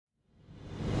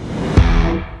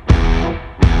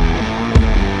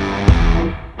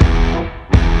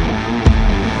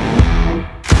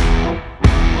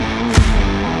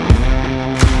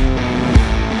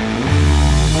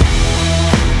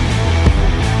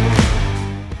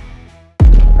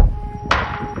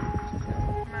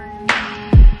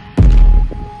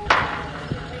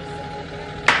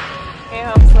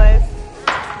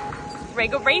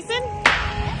racing?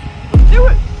 Let's do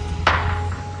it.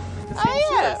 Oh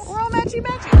yeah, we're all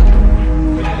matchy-matchy.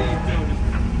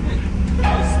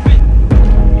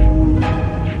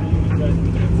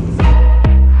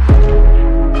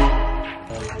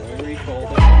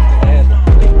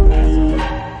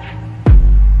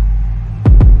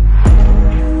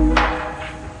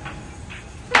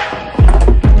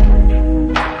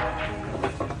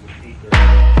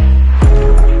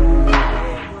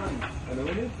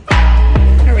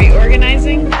 Are we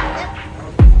organizing?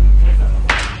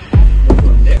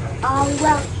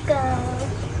 Welcome.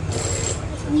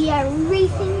 We are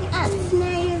racing at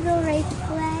Snydersville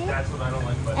Raceway.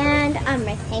 And I'm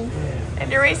racing.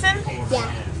 And you're racing?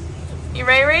 Yeah. You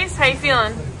ready to race? How you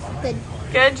feeling? Good.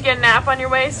 Good? Did you get a nap on your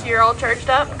way so you're all charged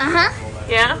up? Uh-huh.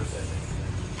 Yeah?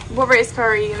 What race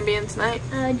car are you going to be in tonight?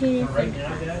 Junior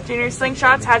Slingshot. Junior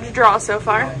Slingshots? How'd you draw so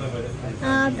far?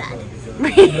 Bad.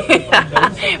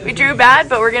 We drew bad,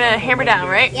 but we're going to hammer down,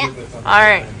 right? Yeah. All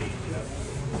right.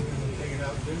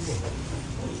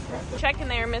 Check in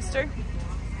there, mister.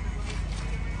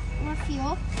 More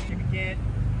fuel. You can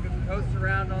coast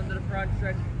around onto the front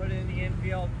stretch and put it in the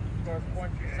infield. Of course,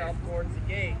 point yourself towards the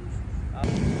gate.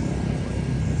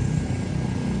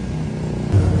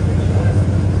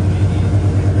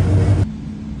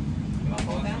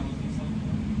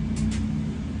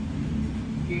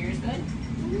 Gear's good?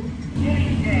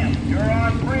 Kitty Jam, you're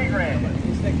on free grid.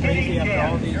 Kitty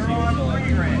Jam, you're on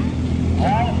free grid.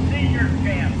 All senior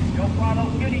jams, you'll follow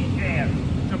Kitty Jam.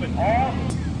 All.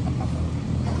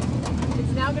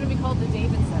 It's now going to be called the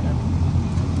David setup.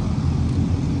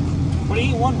 What do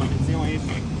you eat one with? It's the only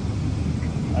issue.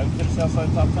 I would finish outside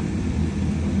the top 10.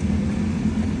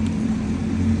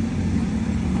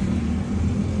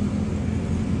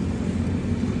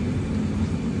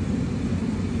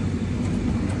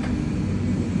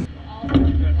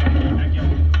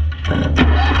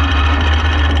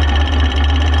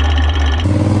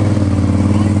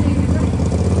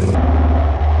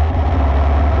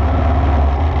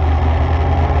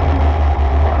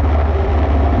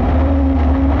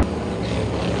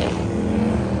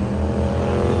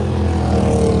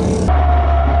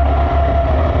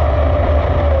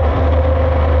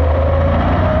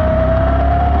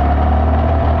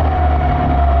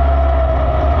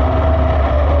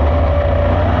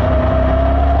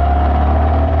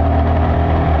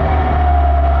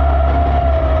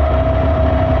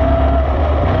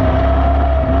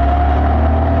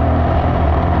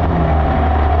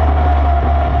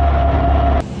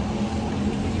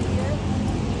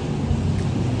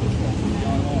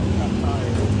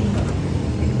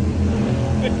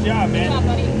 Good job, man. Good job,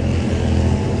 buddy.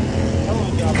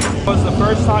 That was the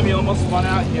first time you almost spun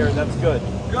out here. That's good.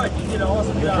 Good, you did an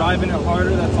awesome You're job. driving it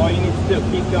harder. That's all you need to do.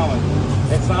 Keep going.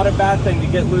 It's not a bad thing to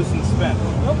get loose and spin.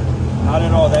 Nope. Not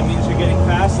at all. That means you're getting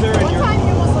faster and One you're... time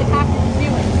you almost like have to do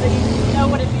it so you know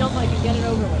what it feels like and get it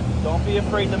over with. Don't be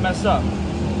afraid to mess up.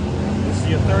 This is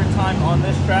your third time on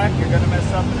this track. You're going to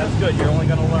mess up, and that's good. You're only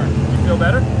going to learn. You feel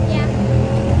better? Yeah.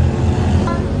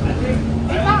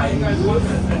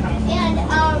 And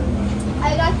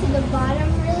I got to the bottom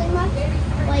really much,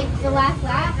 like the last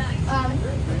lap.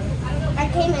 I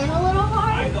came in a little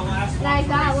hard, and I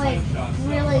got like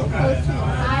really close to the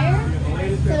tire,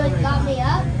 so it got me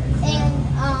up. And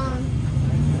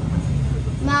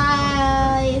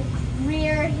my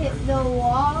rear hit the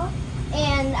wall,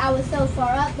 and I was so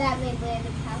far up that made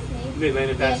Landon pass me. They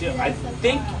landed past you. Yeah, 'cause I was so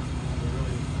think far up.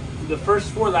 the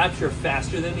first 4 laps you're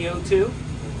faster than the 02.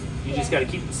 You just got to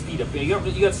keep the speed up. You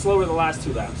got slower the last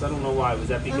 2 laps. I don't know why. Was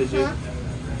that because you?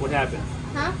 What happened?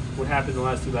 Huh? What happened the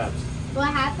last 2 laps?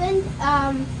 What happened?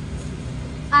 I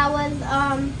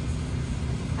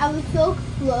was so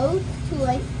close to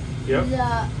like Yep.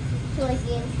 the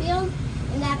infield,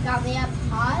 and that got me up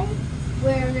high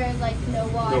where there's like no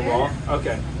water. No wall.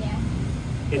 Okay. Yeah.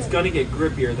 It's gonna get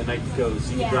grippier the night goes.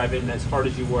 So you Yeah. can drive in as hard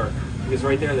as you were because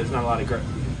right there's not a lot of grip.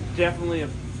 Definitely a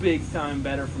big time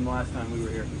better from the last time we were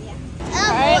here. Yeah.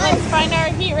 All right, let's find our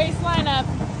heat race lineup.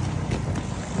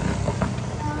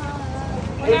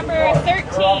 We're number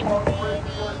 13.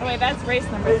 Oh wait, that's race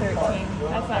number 13.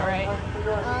 That's not right.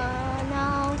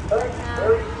 No.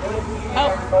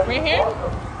 Oh, we're here?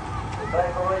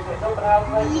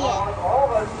 Yeah.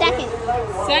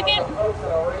 Second?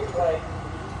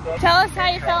 Tell us how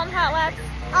you felt in hot laps.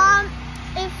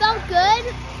 It felt good.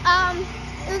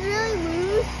 It was really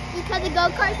loose because the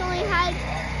go-karts only had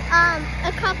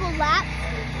a couple laps.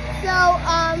 So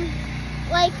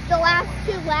like the last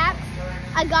 2 laps,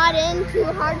 I got in too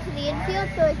hard to the infield,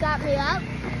 so it got me up.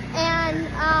 And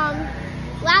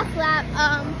last lap,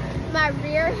 my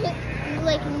rear hit,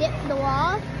 like nipped the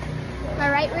wall, my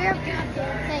right rear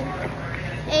thing.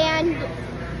 And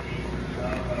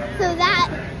so that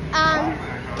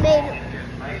made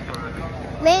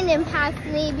Landon pass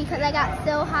me because I got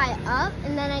so high up,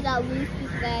 and then I got loose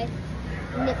because I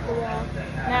nipped the wall.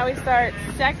 Now we start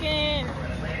second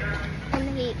In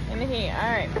the heat. in the heat.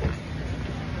 All right.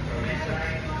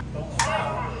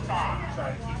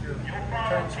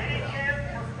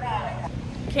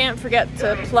 Can't forget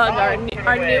to plug our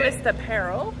newest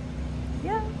apparel.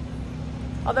 Yeah.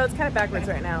 Although it's kind of backwards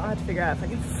right now. I'll have to figure out if I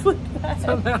can flip that.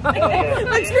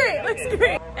 Looks great, looks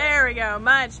great. There we go,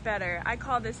 much better. I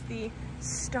call this the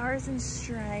Stars and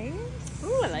Stripes.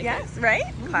 Ooh, I like it. Yes, right?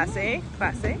 Classy,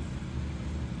 classy.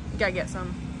 You gotta get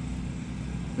some.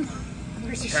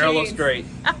 Hair looks great.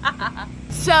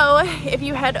 So if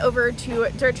you head over to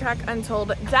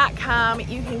dirttrackuntold.com,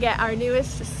 you can get our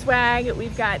newest swag.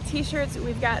 We've got t-shirts,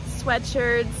 we've got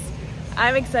sweatshirts.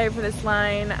 I'm excited for this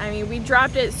line. I mean, we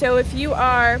dropped it. So if you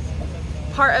are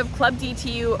part of Club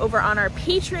DTU over on our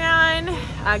Patreon,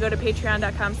 go to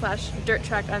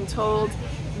patreon.com/dirttrackuntold.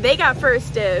 They got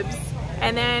first dibs.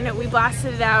 And then we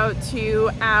blasted it out to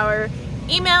our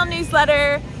email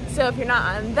newsletter. So if you're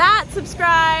not on that,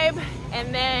 subscribe.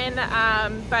 And then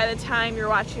by the time you're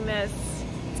watching this,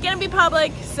 it's gonna be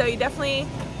public. So you definitely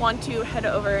want to head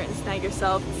over and snag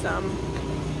yourself some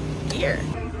gear.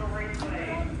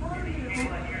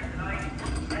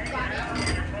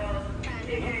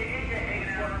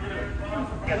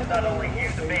 Not only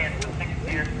use the band for 6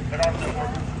 years, but also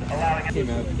allowing it. Came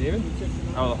out, David?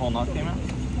 Oh, the whole knot came out?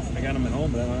 I got them at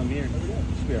home, but I don't have them here.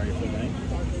 Should be already for the night.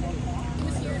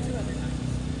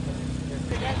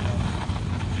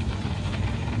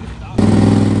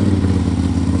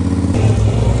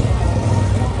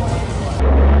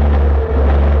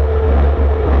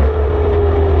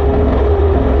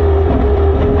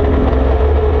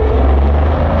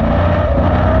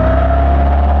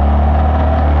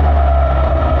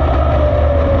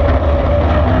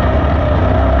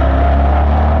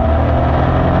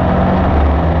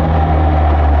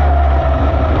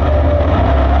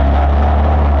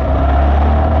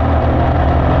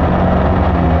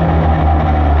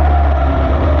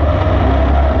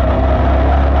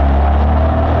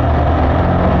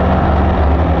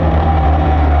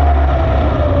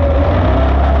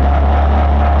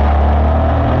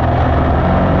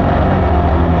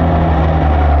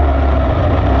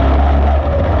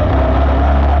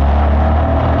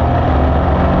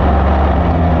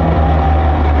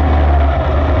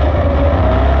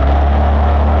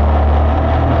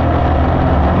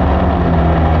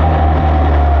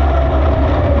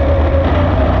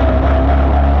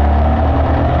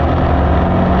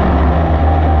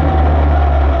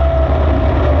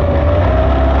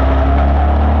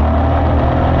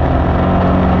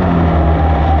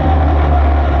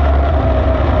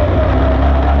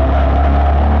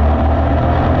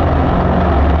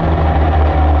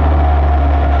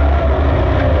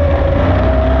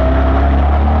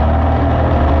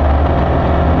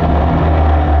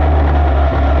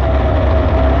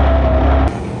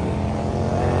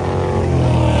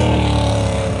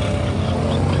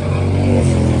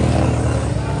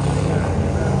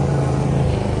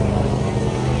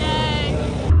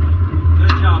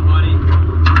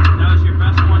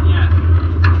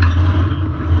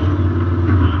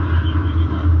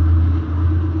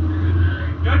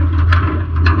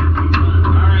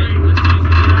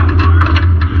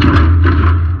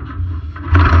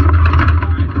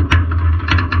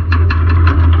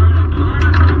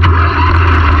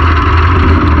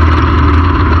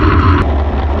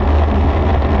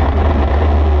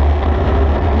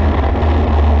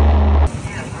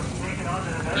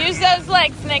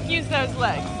 Use those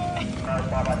legs.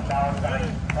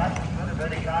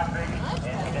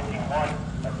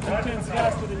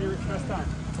 Faster than your first time.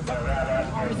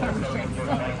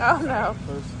 Oh no,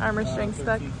 arm restraint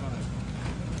stuck.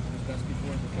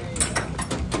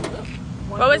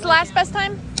 What was the last best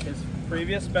time? His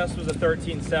previous best was a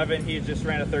 13.7. He just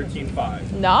ran a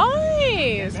 13.5.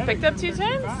 Nice. Picked up 2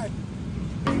 tenths.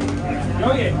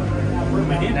 Okay.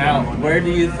 Now, where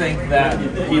do you think that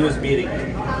he was beating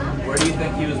you? Where do you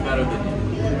think he was better than you?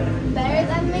 Better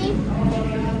than me?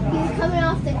 He's coming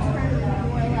off the turn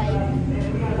more like...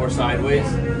 Or sideways?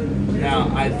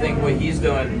 Now, I think what he's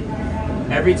doing,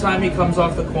 every time he comes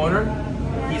off the corner,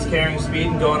 he's carrying speed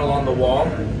and going along the wall.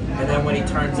 And then when he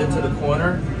turns into the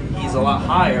corner, he's a lot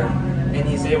higher, and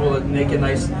he's able to make a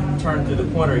nice turn through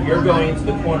the corner. You're going into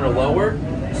the corner lower,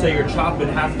 so you're chopping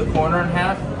half the corner in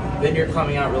half, then you're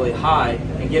coming out really high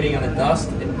and getting on the dust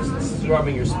and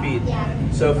scrubbing your speed.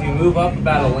 So if you move up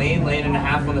about a lane and a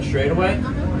half on the straightaway,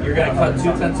 you're going to cut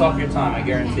 2 tenths off your time, I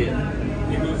guarantee it.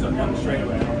 He moves up down the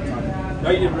straightaway all the time. No,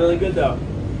 you did really good though.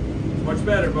 It's much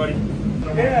better, buddy.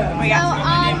 Yeah. We got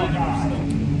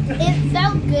it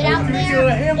felt good out there.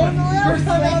 It was a little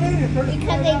slick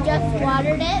because they just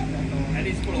watered it.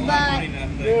 But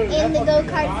in the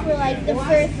go-karts were like the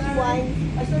first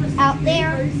ones out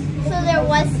there. So there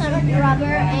was some rubber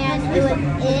and it was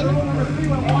in.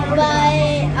 But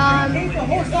it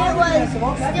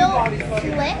was still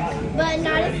slick, but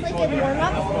not as slick as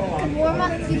warm-ups. Because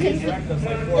warm-ups,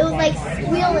 it was like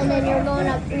squealing and you're going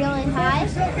up really high.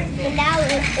 But now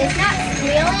it's not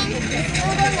squealing, it's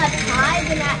still going up high,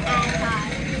 but not as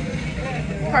high.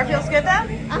 Car feels good though?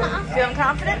 Uh-huh. Feeling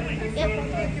confident? Yep.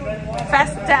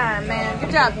 Fast time, man.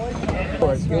 Good job.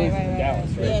 Dallas, right? Yeah.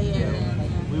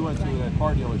 We went to that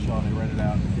car dealer show and they rented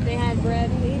out. They had bread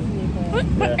and cheese.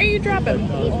 What are you dropping?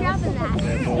 He's dropping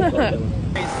that.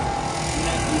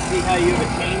 You see how you have a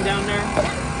chain down there?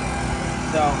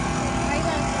 So.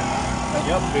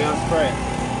 Yep, we're gonna spray it.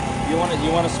 You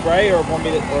want to spray or want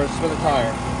me to spin the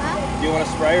tire? Huh? Do you want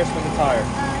to spray or spin the tire?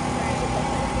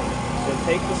 So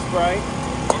take the spray,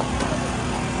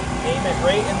 aim it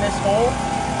right in this hole.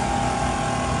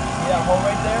 See that hole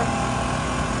right there?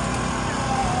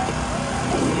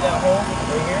 See that hole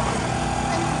right here?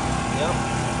 Yep.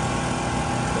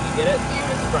 Can you get it?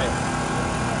 Yeah. Spray it.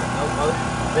 Oh,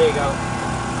 there you go.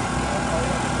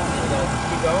 There you go.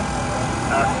 Keep going.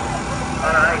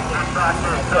 Alright,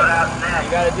 You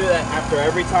gotta do that after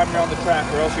every time you're on the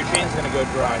track or else your chain's gonna go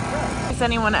dry. Has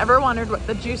anyone ever wondered what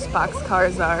the juice box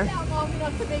cars are? Not long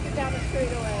enough to make it down the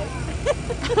straightaway.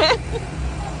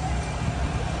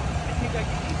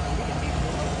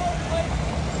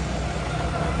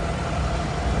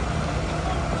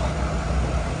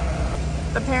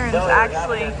 The parents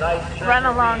actually run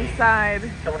alongside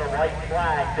with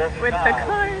the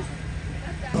cars.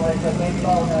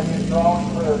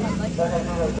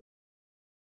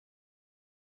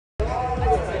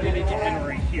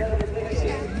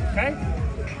 Okay?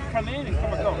 Come in and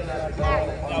come across.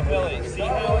 Now, Billy, see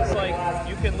how it's like,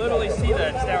 you can literally see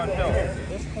that it's downhill.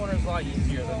 This corner is a lot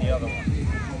easier than the other one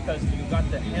because you got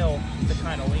the hill to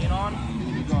kind of lean on.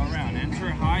 You go around, enter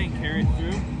it high and carry it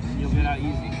through, and you'll get out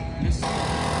easy. This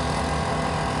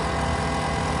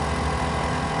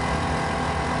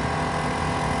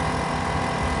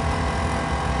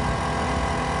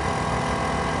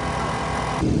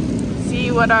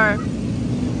See what our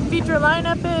feature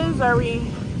lineup is. Are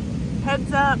we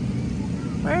heads up?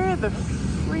 Where the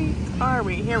freak are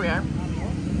we? Here we are.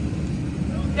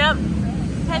 Yep,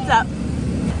 heads up.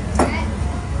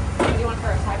 You want for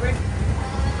a hybrid?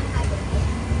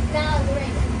 No,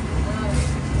 great.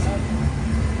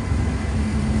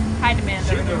 Hi, Amanda.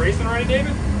 Shooting the racing already,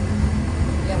 David?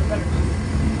 Yeah, we better.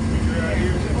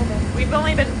 We've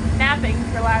only been napping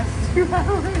for the last 2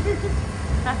 hours.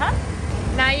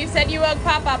 Now you said you woke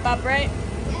Pop-Up up, right?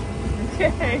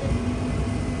 Okay.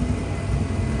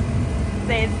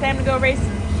 Say it's time to go racing.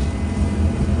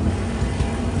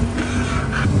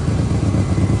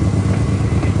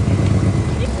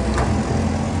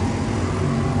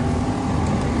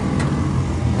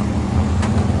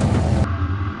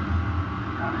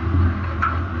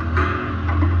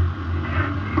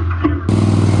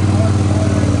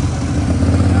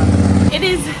 It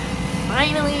is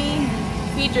finally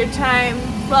feature time.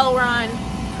 Well, we're on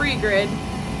pre-grid.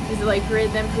 Is it like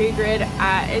grid then pre-grid?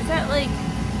 Is that like,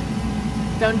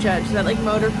 don't judge, is that like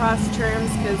motocross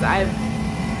terms? Because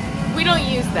we don't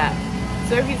use that.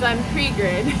 So he's on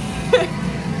pre-grid.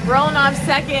 Rolling off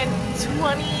second,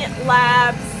 20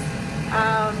 laps.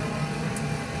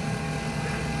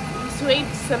 Sweet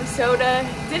some soda.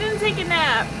 Didn't take a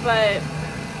nap, but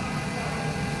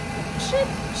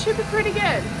should be pretty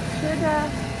good.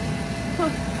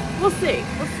 We'll see.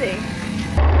 We'll see.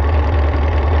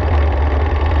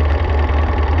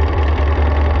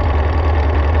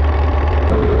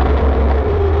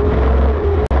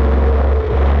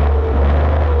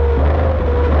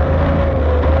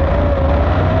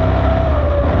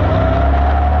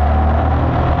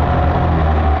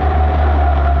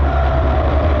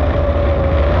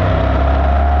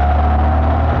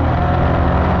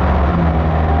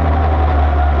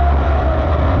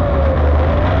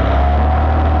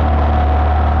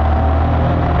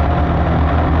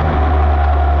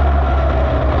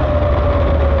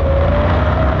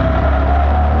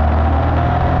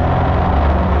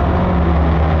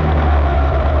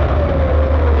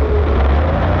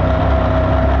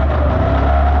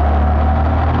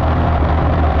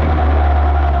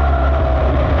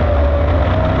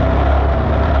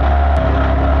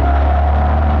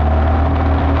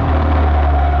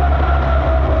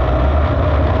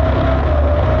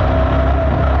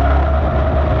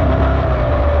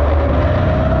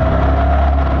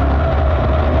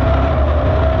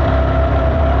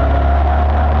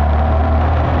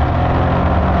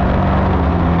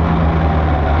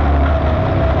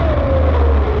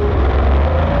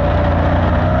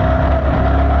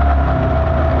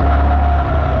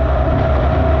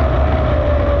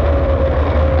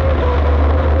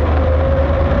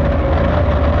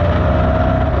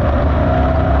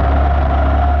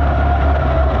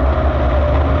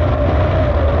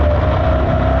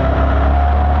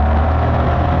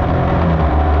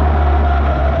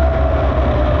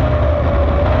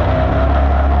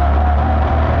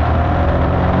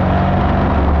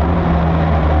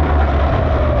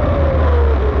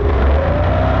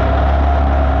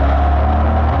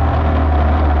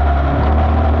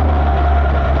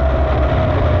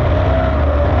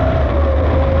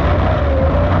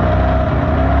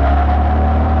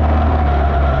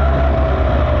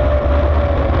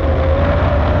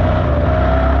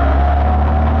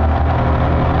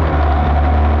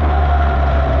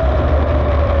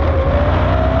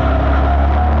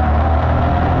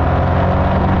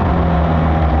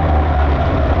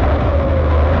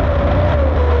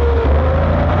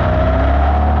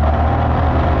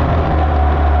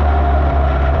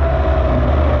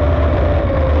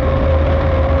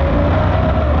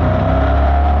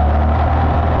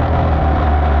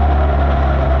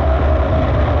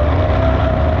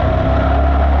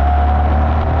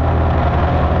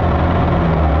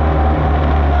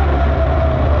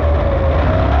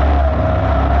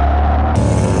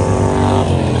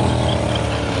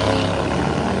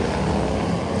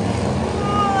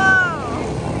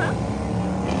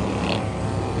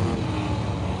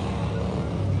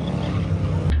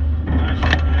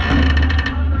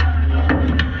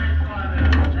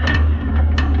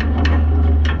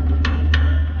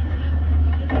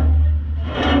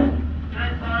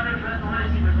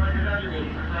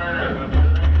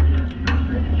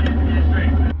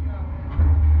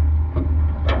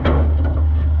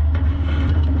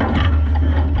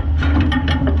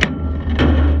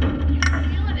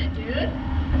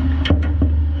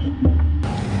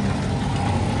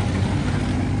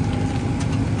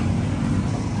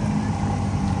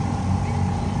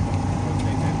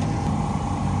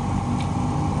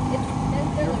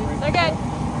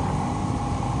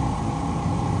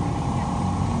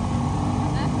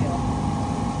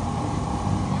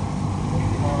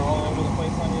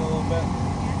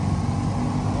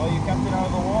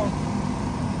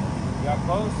 You got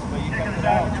close, but you kept it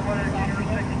out.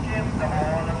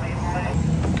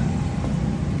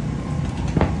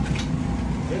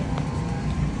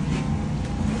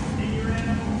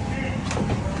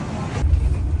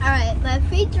 Alright, my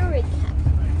feature recap.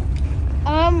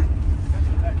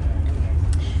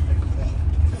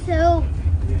 So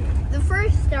the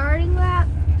first starting lap,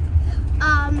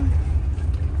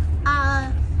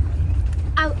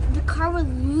 the car was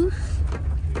loose.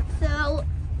 So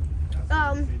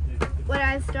when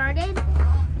I started,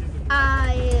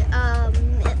 I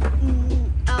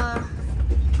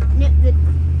nipped the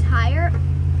tire.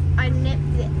 I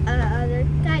nipped the other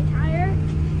side tire,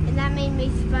 and that made me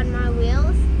spun my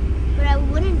wheels. But I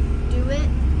wouldn't do it.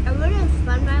 I wouldn't have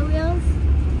spun my wheels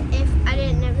if I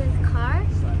didn't nip this car,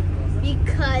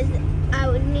 because I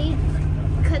would need,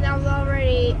 because I was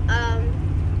already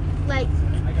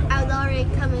I was already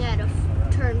coming out of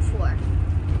turn 4.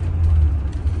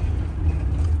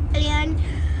 And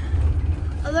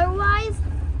otherwise,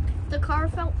 the car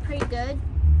felt pretty good.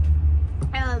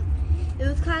 It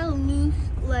was kind of loose,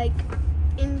 like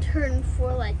in turn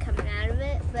 4, like coming out of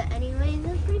it. But anyways, it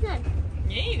was pretty good.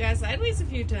 Yeah, you got sideways a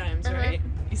few times, right?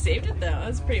 You saved it though.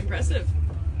 That's pretty impressive.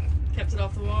 Kept it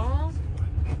off the wall.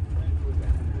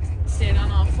 Stayed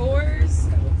on all 4s.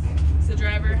 Is the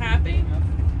driver happy?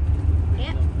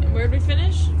 Yep. And where'd we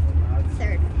finish?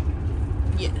 3rd.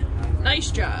 Yeah. Nice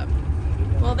job.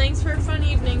 Well, thanks for a fun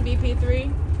evening,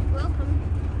 BP3. Welcome.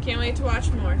 Can't wait to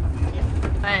watch more.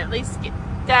 Alright, at least,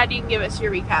 Dad, you can give us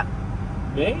your recap.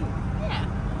 Me? Yeah.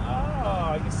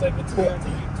 Oh, I guess I've been to the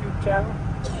YouTube channel.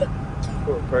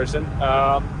 Cool person.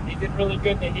 He did really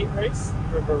good in the heat race.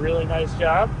 He did a really nice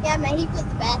job. Yeah, my heat was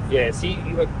the best. Yes, he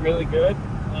looked really good.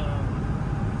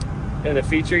 In the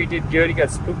feature, he did good. He got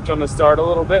spooked on the start a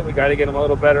little bit. We got to get him a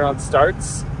little better on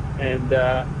starts. And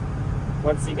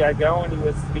once he got going, he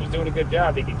was doing a good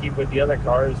job. He could keep with the other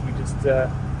cars. We just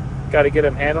got to get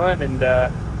him handling. And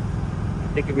I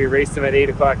think if we raced him at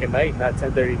 8 o'clock at night, not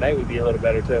 10:30 at night, we'd be a little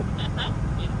better too.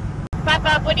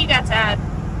 Bob, what do you got to add?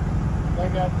 I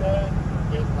got that.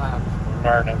 8 laps.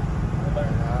 Learning.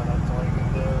 That's all you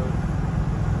can do.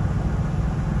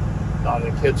 A lot of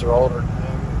the kids are older than him.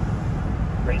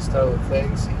 Raced other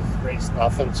things. He's raced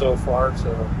nothing so far, so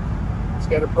he's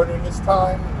got to put in his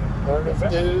time and learn his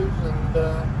dues and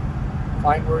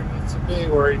find where he needs to be,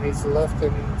 where he needs to lift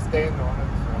and stand on it.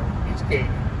 So he's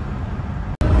gaining.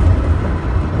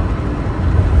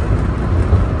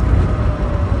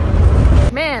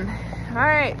 Man,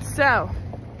 alright, so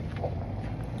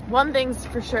one thing's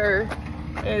for sure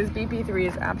is BP3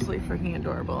 is absolutely freaking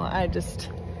adorable. I just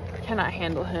cannot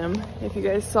handle him. If you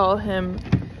guys saw him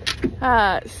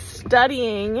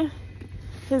studying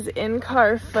his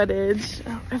in-car footage,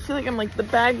 I feel like I'm like the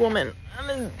bag woman.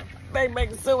 His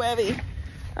bag's so heavy.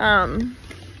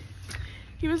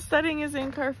 He was studying his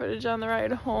in-car footage on the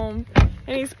ride home,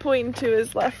 and he's pointing to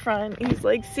his left front. He's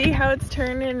like, see how it's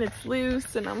turning, it's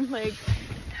loose, and I'm like,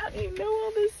 how do you know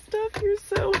all this stuff? You're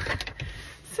so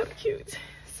cute.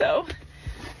 So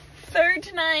 3rd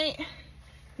tonight,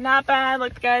 not bad.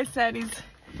 Like the guy said, he's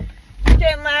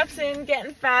getting laps in,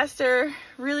 getting faster.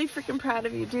 Really freaking proud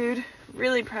of you, dude.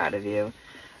 Really proud of you.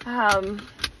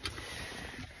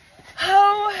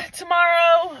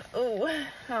 Tomorrow,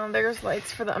 there's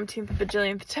lights for the umpteenth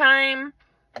bajillionth time.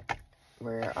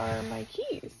 Where are my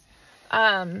keys?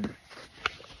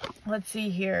 Let's see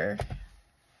here.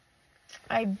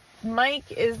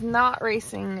 Mike is not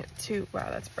racing to, wow,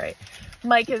 that's bright.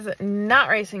 Mike is not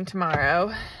racing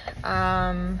tomorrow.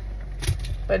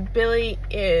 But Billy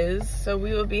is, so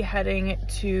we will be heading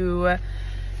to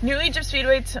New Egypt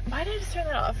Speedway. Why did I just turn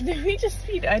that off? New Egypt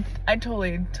Speedway. I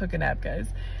totally took a nap, guys.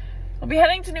 We'll be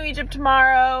heading to New Egypt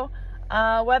tomorrow,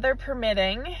 weather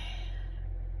permitting.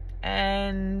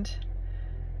 And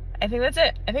I think that's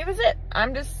it.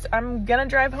 I'm gonna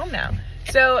drive home now.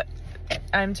 So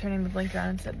I'm turning the blinker on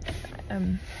and said,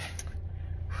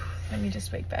 let me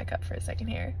just wake back up for a second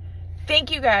here.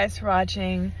 Thank you guys for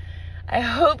watching. I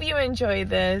hope you enjoyed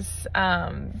this.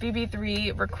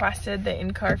 BB3 requested the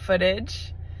in-car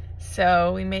footage,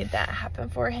 so we made that happen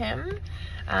for him.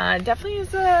 Definitely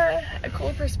is a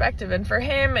cool perspective, and for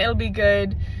him it'll be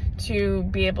good to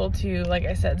be able to, like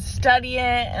I said, study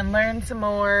it and learn some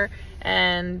more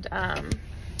and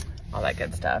all that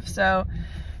good stuff. So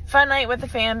fun night with the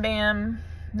fam bam.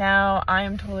 Now I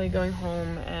am totally going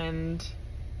home and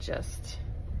just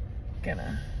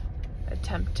gonna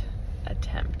attempt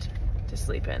to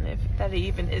sleep in, if that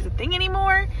even is a thing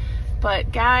anymore.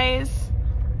 But guys,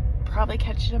 probably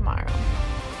catch you tomorrow.